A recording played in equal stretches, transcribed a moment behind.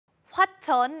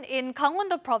Hwacheon in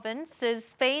Gangwon Province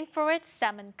is famed for its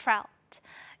salmon trout.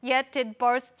 Yet it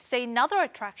boasts another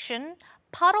attraction,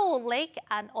 Paroho Lake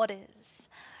and otters.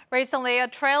 Recently, a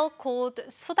trail called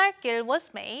Sudal-gil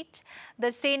was made.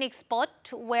 The scenic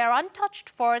spot where untouched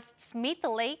forests meet the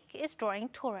lake is drawing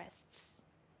tourists.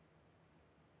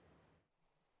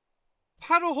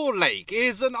 Paroho Lake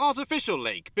is an artificial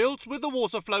lake built with the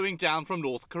water flowing down from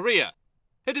North Korea.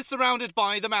 It is surrounded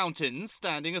by the mountains,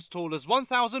 standing as tall as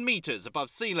 1,000 meters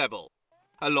above sea level.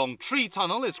 A long tree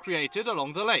tunnel is created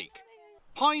along the lake.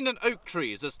 Pine and oak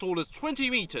trees as tall as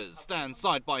 20 meters stand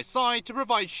side by side to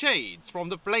provide shades from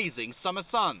the blazing summer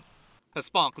sun. A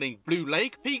sparkling blue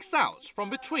lake peeks out from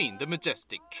between the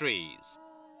majestic trees.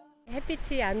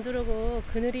 햇빛이 안 들어오고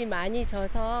그늘이 많이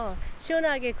져서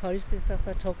시원하게 걸을 수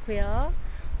있어서 좋고요.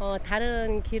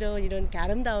 다른 길로 이런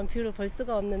아름다운 뷰를 볼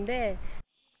수가 없는데.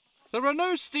 There are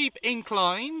no steep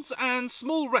inclines and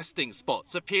small resting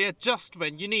spots appear just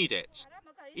when you need it.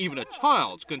 Even a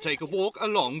child can take a walk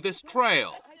along this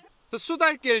trail. The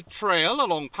Sudal-gil trail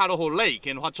along Paroho Lake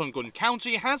in Hwacheon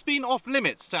County has been off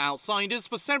limits to outsiders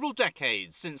for several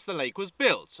decades since the lake was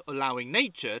built, allowing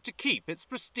nature to keep its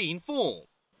pristine form.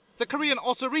 The Korean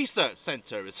Otter Research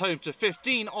Center is home to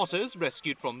 15 otters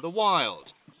rescued from the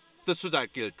wild. The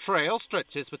Sudal-gil trail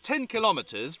stretches for 10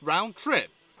 kilometers round trip.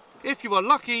 If you are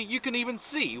lucky, you can even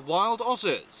see wild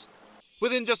otters.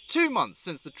 Within just 2 months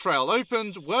since the trail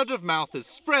opened, word of mouth has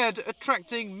spread,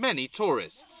 attracting many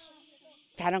tourists.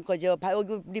 자랑거리죠.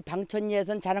 우리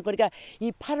방천리에선 자랑거리가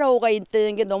이 파라오가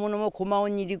있다는 게 너무너무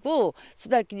고마운 일이고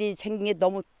수달길이 생긴 게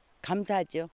너무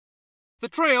감사하죠. The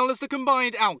trail is the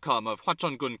combined outcome of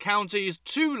Hwacheon County's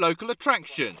 2 local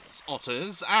attractions,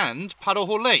 otters and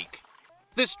Paroho Lake.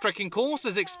 This trekking course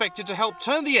is expected to help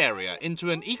turn the area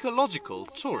into an ecological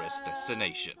tourist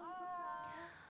destination.